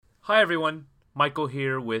Hi everyone, Michael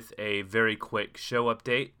here with a very quick show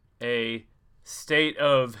update. A state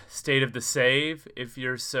of the save, if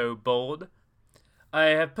you're so bold. I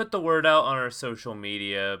have put the word out on our social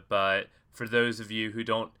media, but for those of you who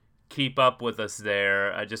don't keep up with us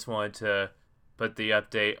there, I just wanted to put the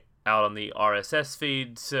update out on the RSS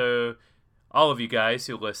feed so all of you guys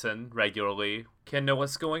who listen regularly can know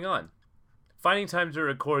what's going on. Finding time to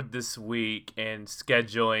record this week and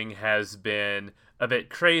scheduling has been a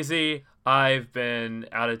bit crazy. I've been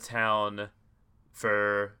out of town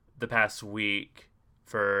for the past week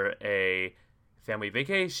for a family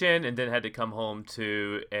vacation and then had to come home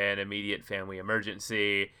to an immediate family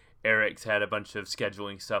emergency. Eric's had a bunch of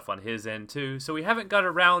scheduling stuff on his end too, so we haven't got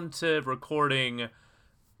around to recording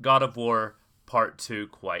God of War Part 2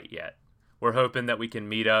 quite yet. We're hoping that we can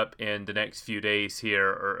meet up in the next few days here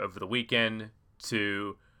or over the weekend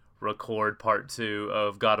to record Part 2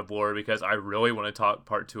 of God of War because I really want to talk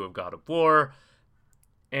Part 2 of God of War.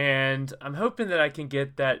 And I'm hoping that I can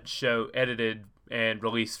get that show edited and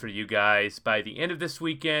released for you guys by the end of this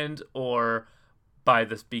weekend or by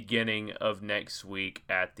the beginning of next week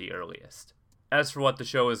at the earliest. As for what the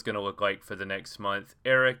show is going to look like for the next month,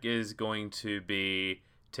 Eric is going to be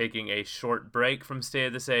taking a short break from State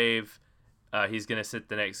of the Save. He's going to sit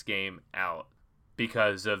the next game out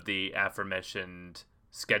because of the aforementioned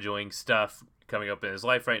scheduling stuff coming up in his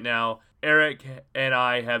life right now. Eric and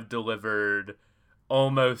I have delivered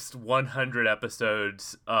almost 100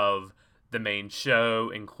 episodes of the main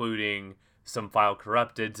show, including some file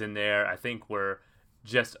corrupteds in there. I think we're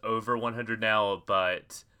just over 100 now,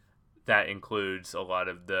 but that includes a lot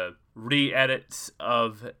of the re-edits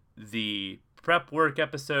of the prep work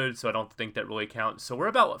episodes, so I don't think that really counts. So we're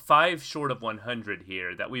about 5 short of 100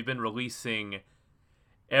 here that we've been releasing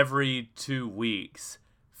every 2 weeks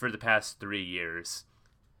for the past 3 years.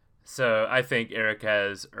 So I think Eric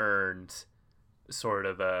has earned sort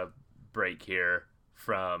of a break here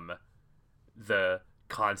from the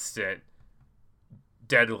constant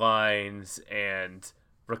deadlines and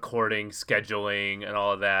recording, scheduling, and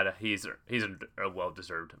all of that. He's a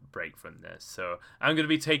well-deserved break from this. So I'm going to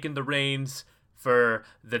be taking the reins for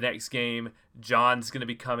the next game. John's going to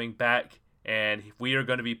be coming back, and we are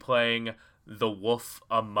going to be playing The Wolf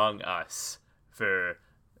Among Us for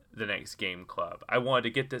the next game club. I wanted to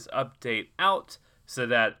get this update out so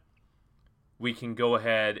that we can go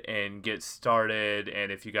ahead and get started,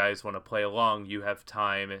 and if you guys want to play along, you have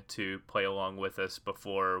time to play along with us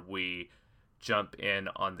before we jump in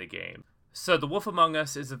on the game. So The Wolf Among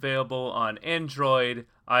Us is available on Android,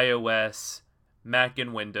 iOS, Mac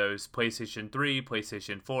and Windows, PlayStation 3,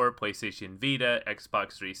 PlayStation 4, PlayStation Vita,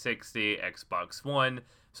 Xbox 360, Xbox One.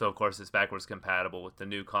 So of course it's backwards compatible with the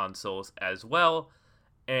new consoles as well.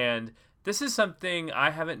 And this is something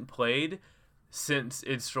I haven't played since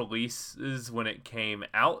its releases when it came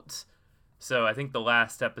out. So I think the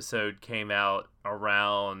last episode came out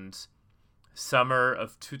around summer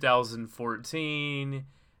of 2014.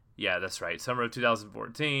 Yeah, that's right, summer of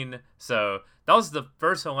 2014. So that was the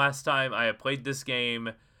first and last time I have played this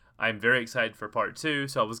game. I'm very excited for Part 2,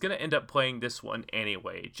 so I was going to end up playing this one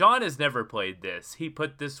anyway. John has never played this. He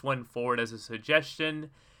put this one forward as a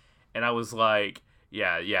suggestion, and I was like,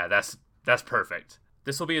 yeah, that's perfect.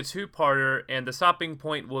 This will be a 2-parter, and the stopping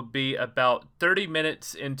point will be about 30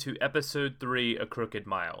 minutes into Episode 3, A Crooked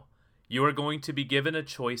Mile. You are going to be given a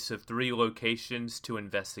choice of 3 locations to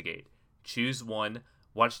investigate. Choose one,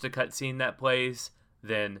 watch the cutscene that plays,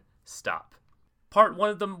 then stop. Part 1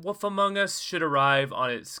 of The Wolf Among Us should arrive on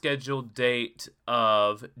its scheduled date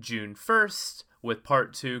of June 1st, with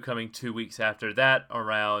Part 2 coming 2 weeks after that,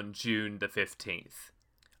 around June the 15th.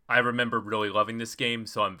 I remember really loving this game,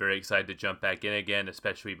 so I'm very excited to jump back in again,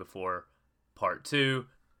 especially before Part 2.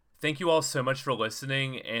 Thank you all so much for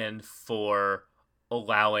listening and for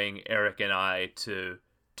allowing Eric and I to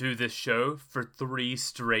do this show for 3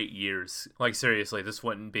 straight years. Like, seriously, this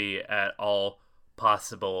wouldn't be at all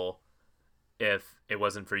possible if it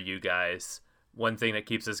wasn't for you guys. One thing that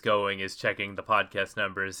keeps us going is checking the podcast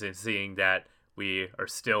numbers and seeing that we are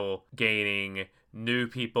still gaining new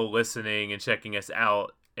people listening and checking us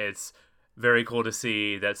out. It's very cool to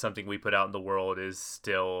see that something we put out in the world is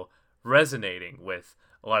still resonating with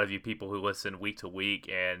a lot of you people who listen week to week,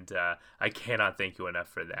 and I cannot thank you enough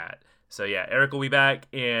for that. So yeah, Eric will be back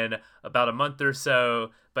in about a month or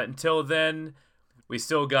so, but until then, we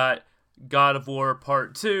still got God of War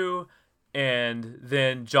Part 2, and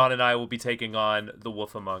then John and I will be taking on The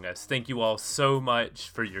Wolf Among Us. Thank you all so much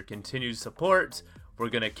for your continued support. We're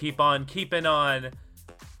going to keep on keeping on.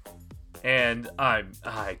 And I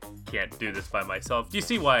can't do this by myself. You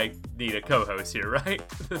see why I need a co-host here, right?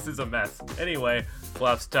 This is a mess. Anyway, we'll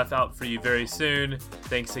have stuff out for you very soon.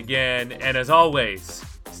 Thanks again, and as always,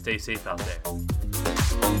 stay safe out there.